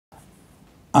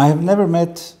I have never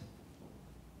met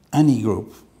any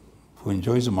group who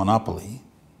enjoys a monopoly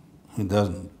who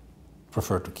doesn't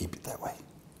prefer to keep it that way.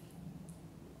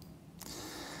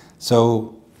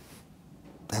 So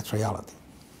that's reality.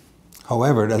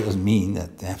 However, that doesn't mean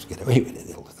that they have to get away with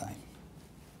it all the time.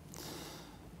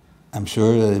 I'm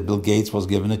sure that if Bill Gates was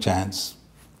given a chance,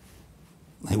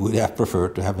 he would have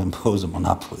preferred to have imposed a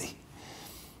monopoly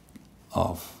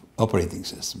of operating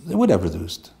systems. It would have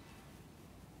reduced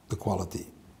the quality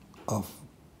of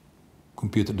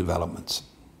computer developments,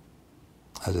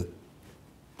 as it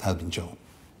has been shown.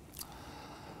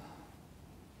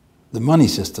 The money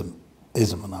system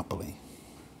is a monopoly.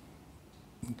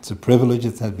 It's a privilege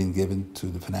that has been given to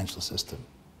the financial system.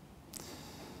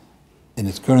 In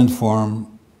its current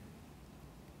form,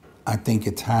 I think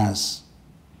it has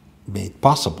made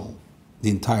possible the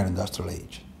entire industrial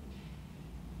age.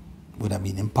 It would have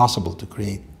been impossible to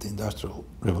create the Industrial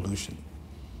Revolution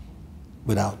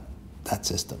without that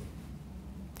system.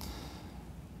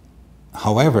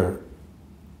 However,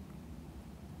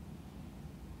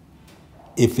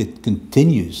 if it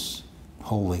continues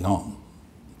holding on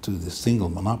to the single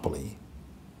monopoly,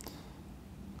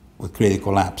 would create a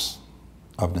collapse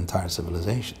of the entire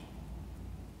civilization.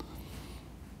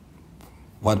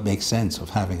 What makes sense of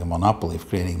having a monopoly of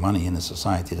creating money in a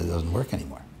society that doesn't work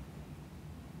anymore?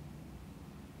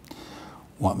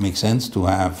 What makes sense to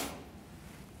have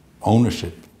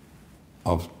ownership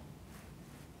of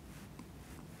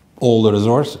all the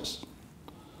resources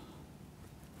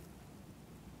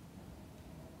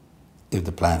if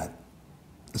the planet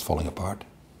is falling apart?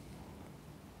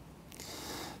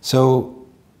 So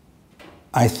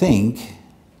I think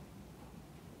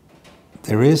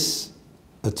there is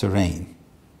a terrain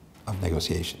of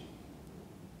negotiation.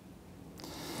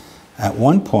 At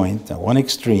one point, at one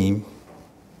extreme,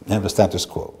 you have the status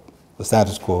quo. The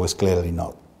status quo is clearly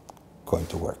not going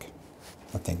to work.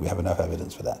 I think we have enough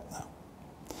evidence for that now.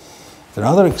 At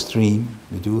another extreme,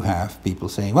 we do have people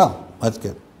saying, well, let's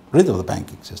get rid of the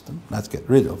banking system. Let's get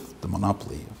rid of the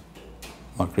monopoly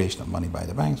of creation of money by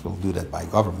the banks. We'll do that by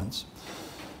governments.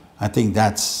 I think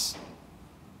that's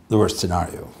the worst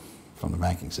scenario from the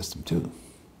banking system too.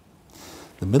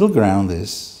 The middle ground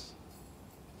is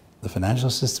the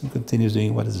financial system continues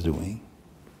doing what it's doing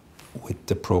with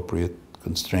appropriate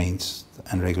constraints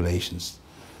and regulations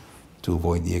to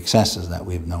avoid the excesses that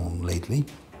we've known lately.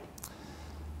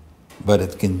 But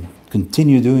it can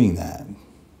continue doing that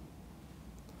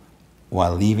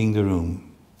while leaving the room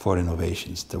for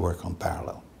innovations to work on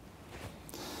parallel.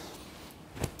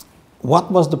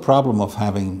 What was the problem of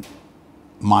having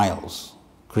miles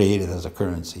created as a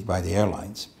currency by the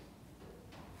airlines?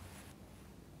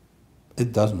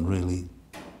 It doesn't really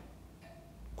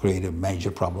create a major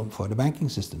problem for the banking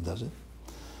system, does it?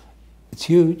 It's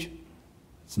huge.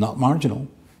 It's not marginal.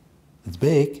 It's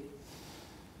big.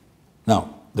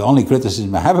 Now, the only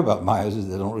criticism I have about miles is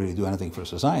they don't really do anything for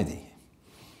society.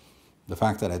 The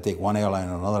fact that I take one airline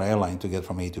or another airline to get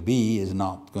from A to B is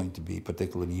not going to be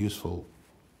particularly useful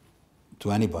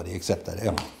to anybody except that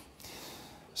airline.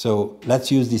 So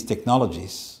let's use these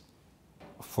technologies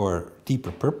for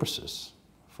deeper purposes,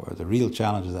 for the real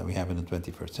challenges that we have in the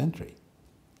 21st century.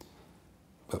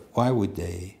 But why would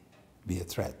they be a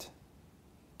threat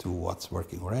to what's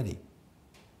working already?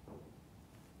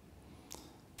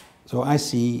 So I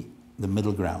see the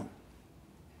middle ground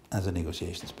as a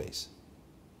negotiation space.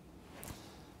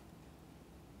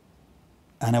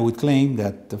 And I would claim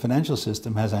that the financial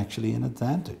system has actually an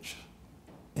advantage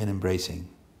in embracing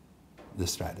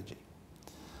this strategy.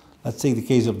 Let's take the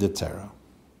case of Lietaer.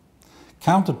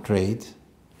 Counter-trade,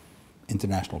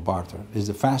 international barter, is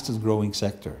the fastest growing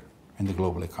sector in the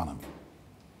global economy.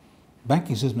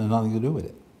 Banking system has nothing to do with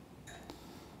it.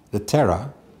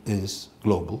 Lietaer is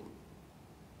global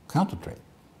counter-trade,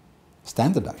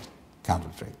 standardized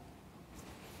counter-trade.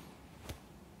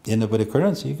 You end up with a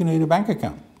currency, you can need a bank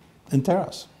account in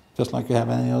Terras, just like you have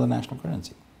any other national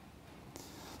currency.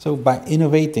 So by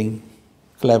innovating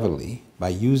cleverly, by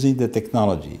using the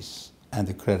technologies and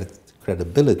the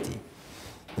credibility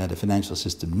that the financial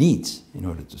system needs in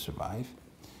order to survive,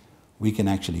 we can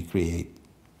actually create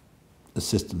a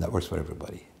system that works for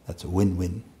everybody. That's a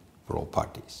win-win for all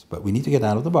parties. But we need to get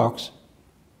out of the box.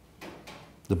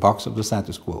 The box of the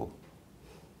status quo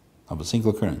of a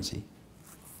single currency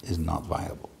is not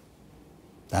viable.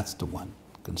 That's the one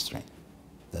constraint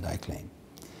that I claim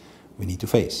we need to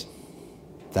face.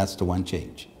 That's the one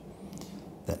change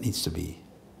that needs to be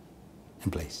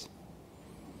in place.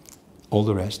 All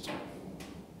the rest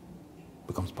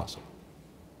becomes possible.